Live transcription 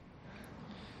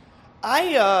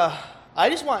I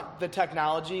just want the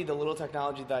technology, the little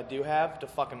technology that I do have, to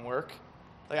fucking work.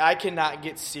 Like, I cannot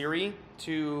get Siri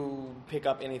to pick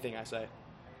up anything I say.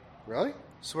 Really?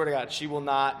 Swear to God, she will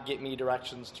not get me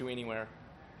directions to anywhere.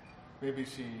 Maybe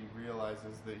she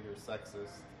realizes that you're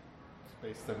sexist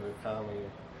based on your comedy.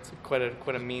 It's quite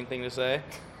a mean thing to say.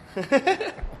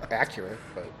 Accurate,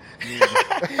 but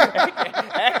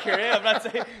accurate. I'm not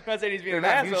saying he's being an asshole. They're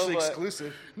not mutually but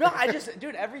exclusive. No, I just,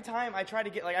 dude. Every time I try to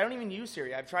get, like, I don't even use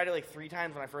Siri. I've tried it like 3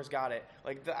 times when I first got it.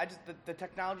 Like, the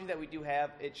technology that we do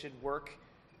have, it should work.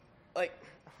 Like,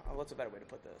 what's a better way to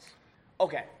put this?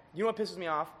 Okay, you know what pisses me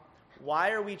off?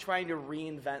 Why are we trying to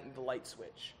reinvent the light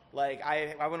switch? Like,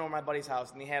 I went over to my buddy's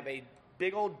house and they have a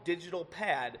big old digital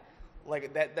pad.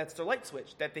 Like, that's their light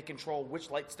switch, that they control which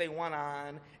lights they want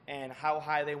on and how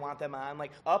high they want them on,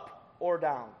 like up or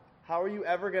down. How are you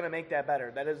ever going to make that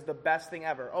better? That is the best thing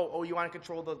ever. Oh, you want to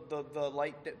control the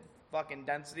light fucking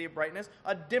density of brightness?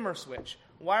 A dimmer switch.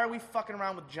 Why are we fucking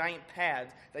around with giant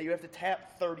pads that you have to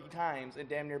tap 30 times and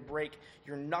damn near break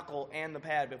your knuckle and the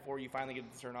pad before you finally get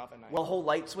it to turn off at night? Well, the whole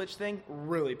light switch thing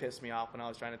really pissed me off when I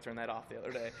was trying to turn that off the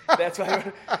other day. That's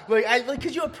why,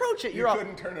 because you approach it, you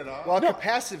couldn't turn it off. Well,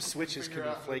 capacitive switches can be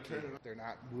flaky. They're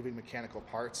not moving mechanical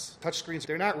parts. Touchscreens,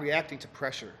 they're not reacting to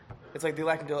pressure. It's like they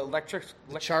lack into electric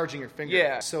charging your finger.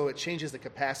 Yeah. So it changes the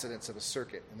capacitance of a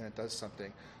circuit, and then it does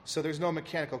something. So there's no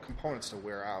mechanical components to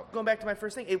wear out. Going back to my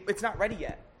first thing, it's not ready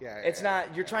yet. It's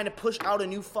not. You're trying to push out a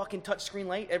new fucking touchscreen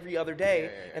light every other day,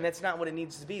 and that's not what it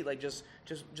needs to be. Like, just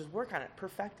work on it,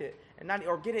 perfect it, and not,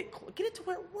 or get it to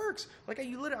where it works. Like,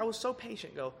 I was so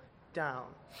patient. Go down.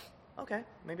 Okay,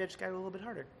 maybe I just got it a little bit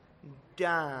harder.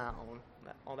 Down.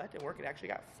 Oh, that didn't work. It actually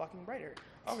got fucking brighter.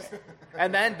 Okay.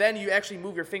 And then you actually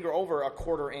move your finger over a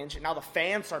 1/4 inch, and now the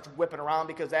fan starts whipping around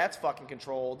because that's fucking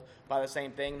controlled by the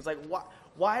same thing. It's like,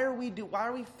 why are we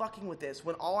fucking with this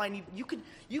when all I need, you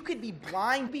could be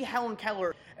blind, be Helen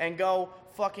Keller, and go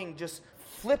fucking just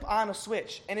flip on a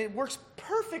switch, and it works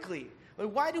perfectly.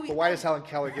 Like, why do we? But why does Helen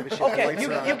Keller give a shit? Okay, you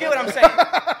get what I'm saying.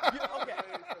 Okay.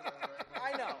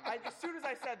 I know. As soon as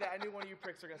I said that, I knew one of you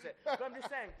pricks were gonna say it. But I'm just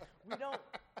saying, we don't.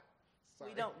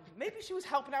 Maybe she was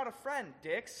helping out a friend,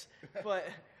 dicks. But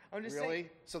I'm just saying. Really?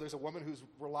 So there's a woman who's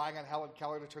relying on Helen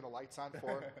Keller to turn the lights on for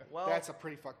her? Well, that's a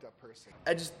pretty fucked up person.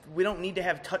 We don't need to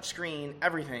have touchscreen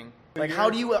everything. Like, how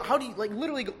do you like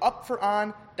literally go up for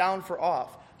on, down for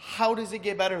off? How does it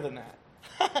get better than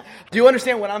that? Do you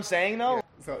understand what I'm saying though? Yeah.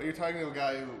 So you're talking to a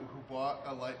guy who bought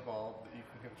a light bulb that you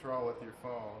can control with your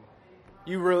phone.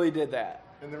 You really did that.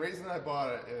 And the reason I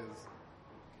bought it is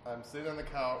I'm sitting on the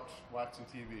couch watching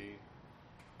TV.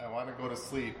 I want to go to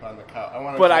sleep on the couch. I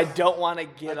don't want to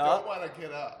get up. I don't want to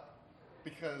get up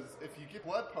because if you get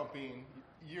blood pumping,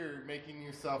 you're making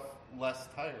yourself less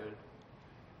tired.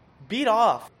 Beat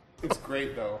off. It's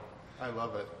great though. I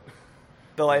love it.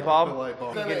 The light bulb? The light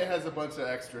bulb. Then it has a bunch of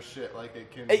extra shit, like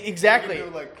it can... Exactly. You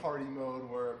can do like party mode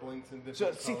where it blinks in different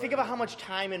colors. See, think about how much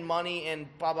time and money and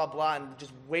blah, blah, blah, and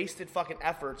just wasted fucking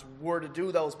efforts were to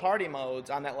do those party modes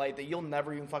on that light that you'll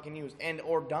never even fucking use,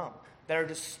 or dumb, that are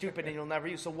just stupid and you'll never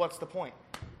use. So what's the point?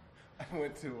 I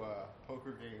went to a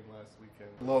poker game last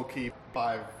weekend. Low-key,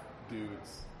 5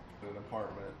 dudes in an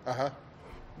apartment. Uh-huh.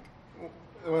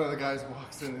 One of the guys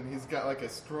walks in and he's got like a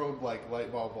strobe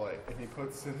light bulb light, and he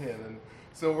puts it in, and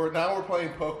so we're playing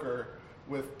poker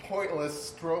with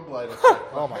pointless strobe light effect.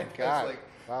 Oh my god! It's like,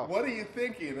 wow. What are you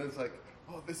thinking? And it's like,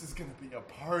 oh, this is gonna be a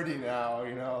party now.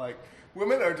 Like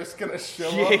women are just gonna show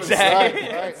up. Exactly.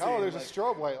 And right. Oh, there's a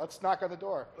strobe light. Let's knock on the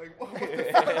door. Like, what the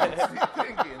fuck is he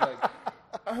thinking? Like,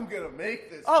 I'm gonna make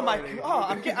this. Oh party. my! Oh,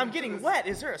 I'm getting wet.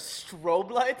 Is there a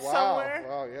strobe light somewhere?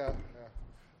 Wow. Yeah.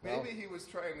 Maybe he was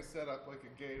trying to set up like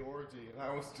a gay orgy, and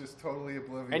I was just totally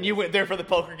oblivious. And you went there for the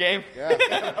poker game?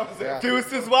 Yeah. I was there.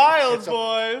 Deuces Wild,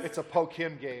 boys. It's a poke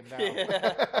him game now.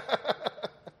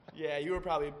 Yeah, you were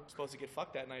probably supposed to get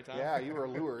fucked that night, huh? Yeah, you were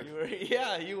lured.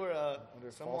 You were.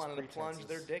 Someone wanted to plunge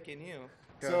their dick in you.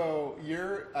 So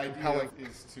your idea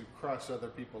is to crush other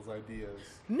people's ideas.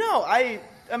 No, I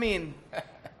mean,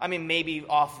 maybe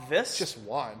off this Just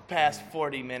one. past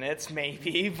 40 minutes,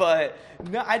 maybe, but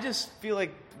no, I just feel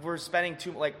like we're spending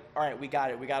too all right, we got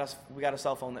it. We got a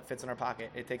cell phone that fits in our pocket.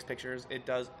 It takes pictures. It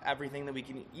does everything that we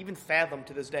can even fathom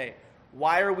to this day.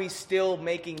 Why are we still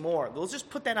making more? Let's just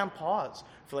put that on pause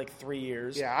for like 3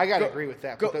 years. Yeah, I gotta agree with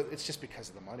that. But it's just because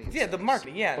of the money. Yeah, the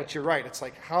marketing. Yeah, but you're right. It's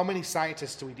like, how many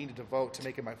scientists do we need to devote to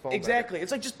making my phone exactly better?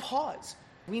 It's like, just pause.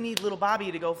 We need little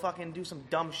Bobby to go fucking do some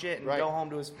dumb shit and go home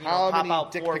to his how pop many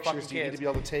out dick 4 pictures fucking do you need kids. to be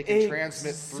able to take and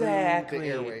transmit through the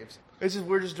airwaves? It's just,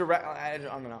 we're just direct. I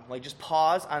don't know. Like, just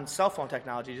pause on cell phone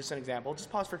technology. Just an example.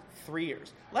 Just pause for 3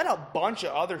 years. Let a bunch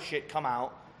of other shit come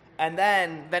out, and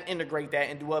then integrate that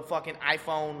into a fucking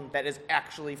iPhone that is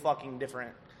actually fucking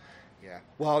different. Yeah.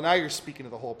 Well, now you're speaking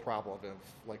of the whole problem of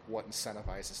like what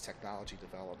incentivizes technology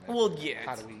development. Well, yeah.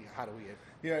 How do we?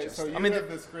 Yeah. adjust So that? you have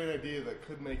this great idea that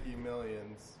could make you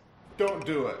millions. Don't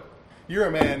do it. You're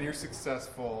a man. You're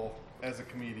successful as a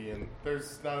comedian.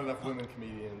 There's not enough women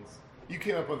comedians. You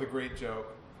came up with a great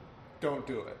joke. Don't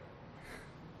do it.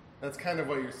 That's kind of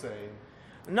what you're saying.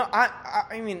 No,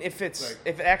 I mean, if it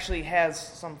actually has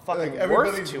some fucking worth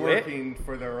everybody's to it. working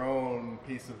for their own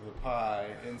piece of the pie,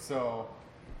 and so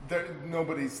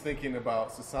nobody's thinking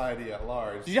about society at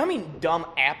large. Do you know how many dumb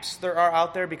apps there are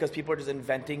out there because people are just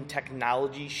inventing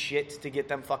technology shit to get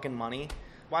them fucking money?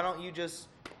 Why don't you just,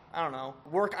 I don't know,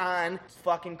 work on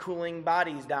fucking cooling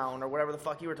bodies down or whatever the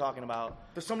fuck you were talking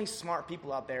about? There's so many smart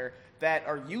people out there that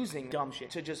are using dumb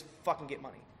shit to just fucking get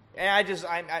money. And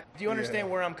do you understand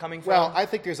where I'm coming from? Well, I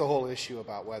think there's a whole issue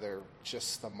about whether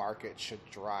just the market should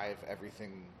drive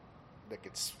everything that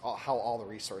gets how all the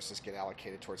resources get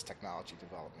allocated towards technology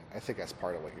development. I think that's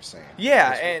part of what you're saying.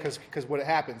 Yeah, because what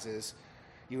happens is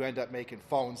you end up making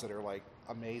phones that are like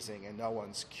amazing, and no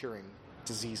one's curing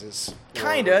diseases. Or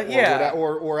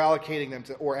allocating them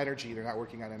to energy. They're not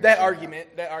working on energy. That argument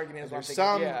is what I'm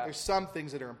thinking. There's some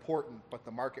things that are important, but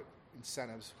the market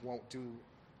incentives won't do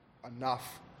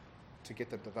enough to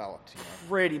get them developed.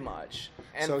 Pretty much.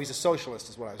 And so he's a socialist,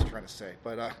 is what I was trying to say.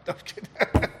 But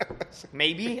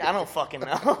maybe, I don't fucking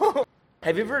know.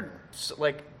 Have you ever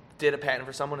did a patent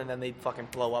for someone and then they fucking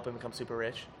blow up and become super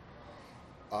rich?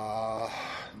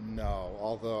 No.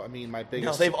 Although, I mean, my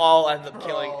biggest... No, they've all ended up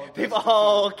killing... they've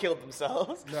all killed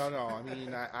themselves. No. I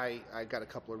mean, I got a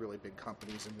couple of really big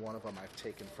companies, and one of them I've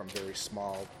taken from very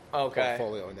small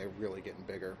portfolio, and they're really getting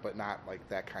bigger, but not like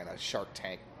that kind of Shark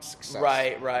Tank success.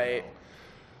 Right.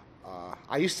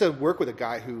 I used to work with a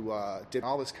guy who did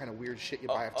all this kind of weird shit you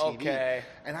buy off TV,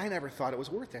 and I never thought it was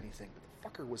worth anything,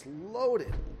 but the fucker was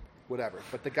loaded. Whatever.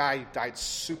 But the guy died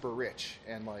super rich,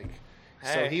 and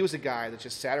so he was a guy that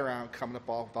just sat around coming up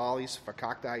with all these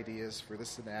fakakta ideas for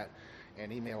this and that,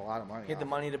 and he made a lot of money. He had the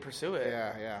money to pursue it.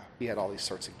 Yeah. He had all these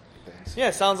sorts of things.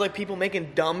 Yeah, sounds like people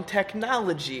making dumb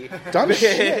technology. Dumb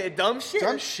shit. Dumb shit.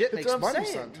 Dumb shit makes money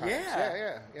saying. sometimes.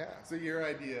 Yeah. So your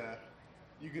idea,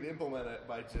 you could implement it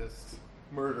by just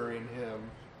murdering him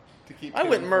to keep. I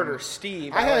wouldn't murder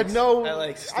Steve. I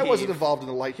Steve. wasn't involved in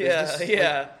the light business.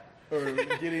 Yeah. Or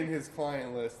getting his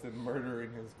client list and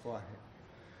murdering his client.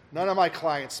 None of my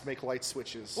clients make light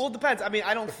switches. Well, it depends. I mean,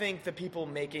 I don't think the people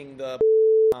making the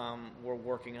were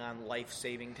working on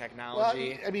life-saving technology.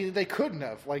 Well, I mean, they couldn't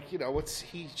have.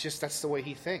 That's the way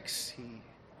he thinks.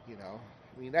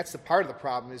 I mean, that's the part of the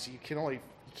problem is you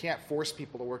can't force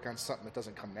people to work on something that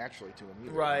doesn't come naturally to them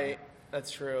either. Right. That's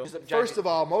true. First of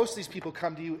all, most of these people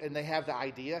come to you and they have the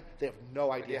idea. They have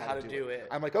no idea how to do it.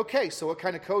 I'm like, okay, so what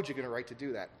kind of code you going to write to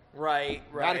do that? Right.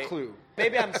 Not a clue.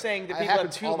 Maybe I'm saying that people have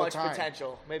too much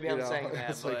potential. Maybe I'm saying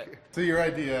that. So your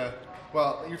idea,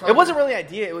 you're talking... It wasn't really an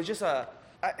idea. It was just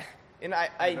an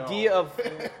idea of...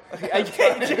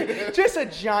 just a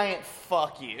giant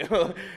fuck you.